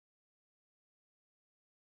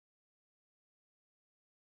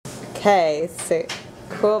Okay, so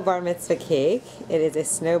cool bar mitzvah cake. It is a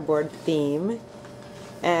snowboard theme,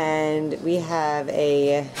 and we have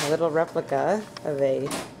a little replica of a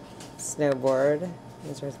snowboard.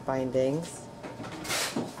 These are its bindings.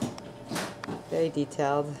 Very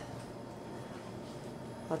detailed.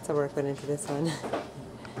 Lots of work went into this one.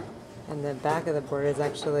 And the back of the board is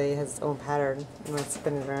actually has its own pattern. I'm going to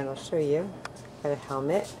spin it around, I'll show you. Got a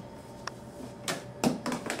helmet,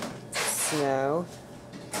 snow,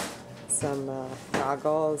 some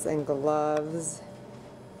goggles and gloves,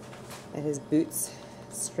 and his boots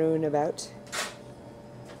strewn about.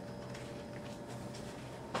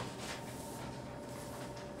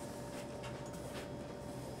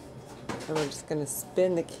 And we're just going to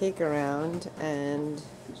spin the cake around and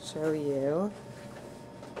show you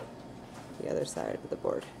the other side of the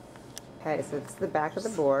board. Okay, so it's the back of the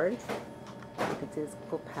board. You can see this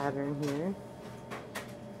cool pattern here.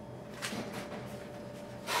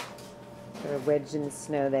 Got a wedge in the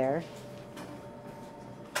snow there.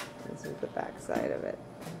 This is the back side of it.